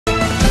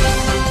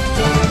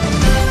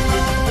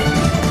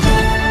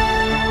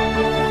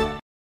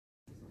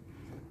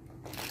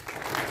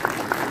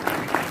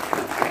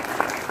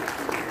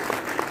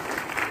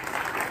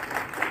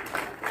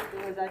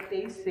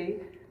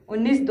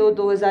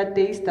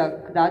19/2/2023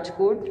 तक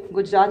राजकोट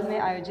गुजरात में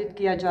आयोजित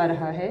किया जा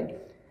रहा है,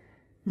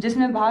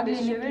 जिसमें भाग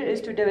लेने शिविर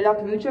is to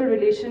develop mutual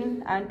relation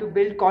and to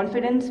build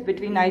confidence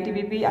between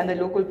ITBP and the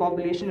local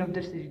population of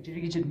the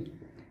region.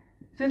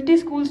 50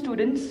 school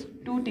students,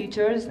 2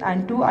 teachers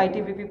and 2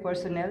 ITBP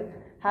personnel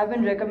have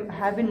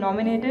been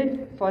nominated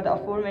for the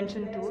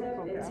aforementioned tour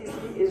program.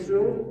 NCC,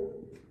 ISRO,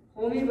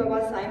 Homi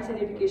Bhabha Science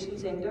and Education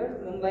Center,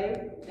 Mumbai,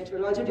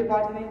 Meteorology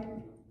Department,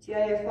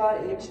 CIFR,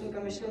 Election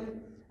Commission,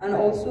 and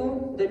also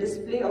the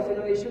display of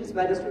innovations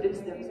by the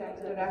students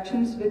themselves,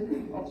 interactions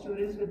of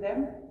students with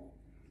them.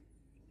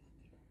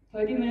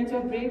 30 minutes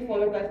of break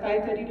followed by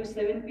 5:30 to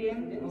 7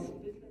 p.m.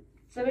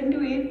 7 to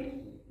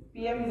 8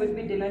 p.m. would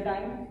be dinner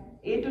time.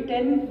 8 to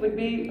 10 would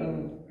be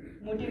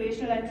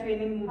motivational and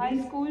training. High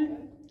School,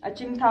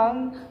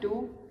 Achingthang 2,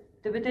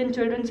 Tibetan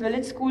Children's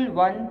Village School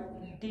 1,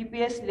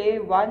 DPS Lay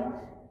 1,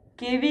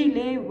 KV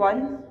Lay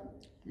 1,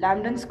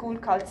 Lambton School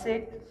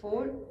Khalset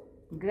 4,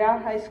 Gra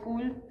High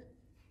School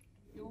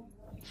 2.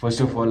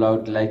 First of all, I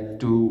would like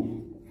to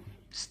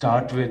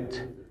start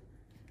with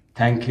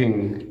thanking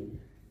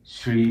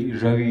Shri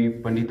Ravi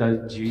Pandita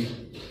ji,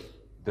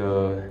 the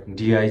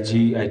DIG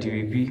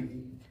ITBP,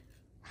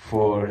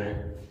 for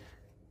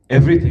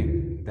everything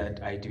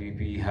that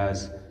ITBP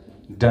has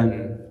done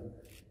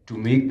to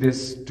make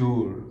this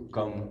tour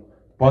come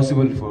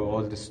possible for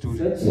all the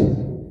students. Such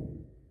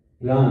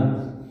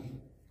plans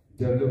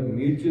develop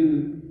mutual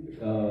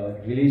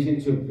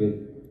relationship with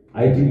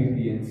ITBP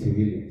and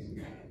civilians.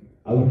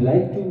 I would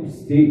like to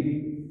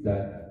state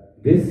that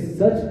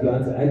such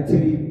plans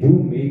actually do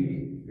make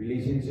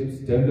relationships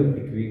develop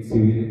between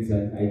civilians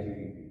and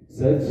ITBP.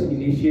 Such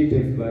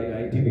initiatives by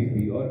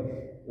ITBP or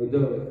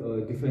the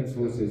defense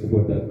forces,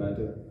 for that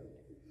matter,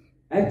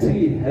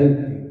 actually help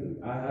people.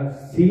 I have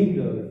seen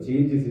the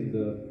changes in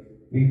the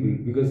people,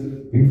 because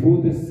before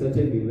such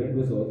an event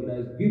was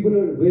organized, people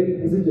are very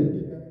hesitant.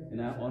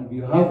 And on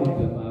behalf of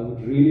them, I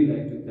would really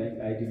like to thank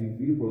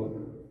ITBP for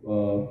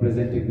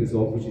presenting this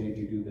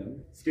opportunity to them.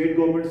 State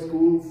government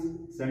schools,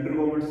 central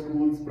government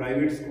schools,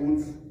 private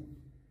schools,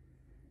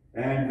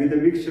 and with a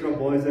mixture of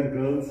boys and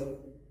girls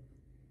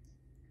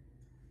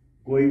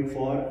going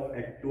for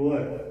a tour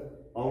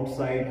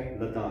outside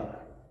Ladakh.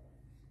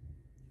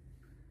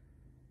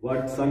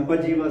 What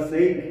Sanpaji was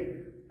saying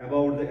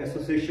about the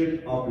association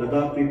of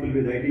Ladakh people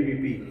with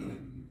ITBP,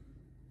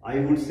 I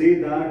would say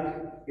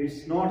that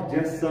it's not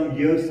just some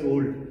years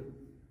old,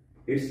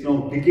 it's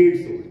now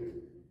decades old.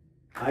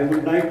 I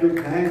would like to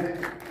thank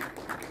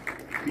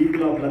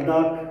people of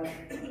Ladakh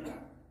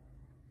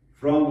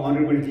from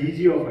Honorable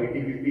GG of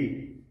ITBP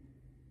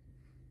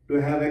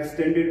to have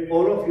extended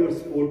all of your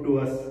support to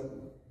us.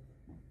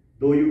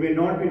 Though you may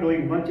not be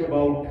knowing much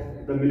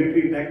about the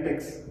military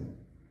tactics,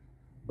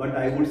 but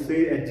I would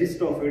say a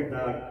gist of it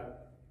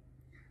that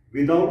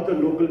without the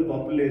local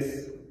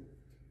populace,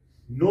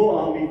 no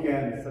army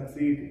can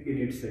succeed in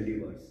its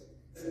endeavors.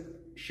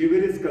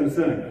 Shivir is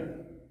concerned,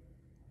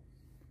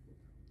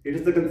 it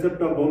is the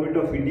concept of Government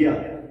of India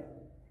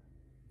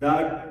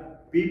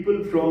that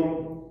people from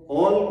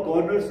all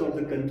corners of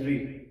the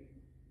country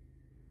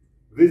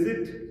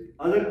visit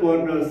other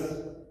corners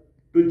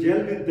to gel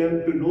with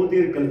them, to know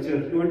their culture.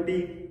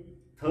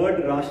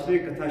 23rd राष्ट्रीय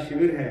कथा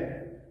शिविर है,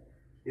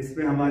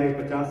 इसमें हमारे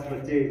 50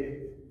 बच्चे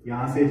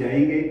यहाँ से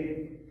जाएंगे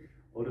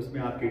और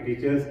उसमें आपके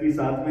टीचर्स भी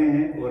साथ में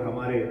हैं और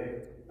हमारे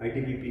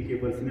ITBP के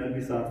पर्सनल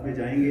भी साथ में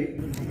जाएंगे.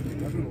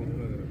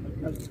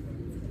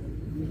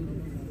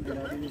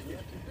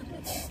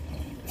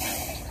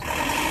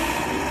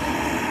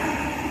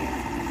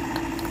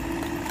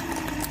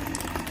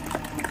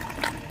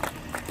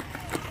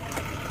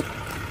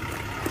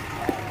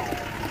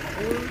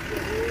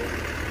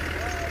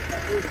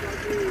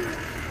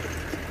 Thank you.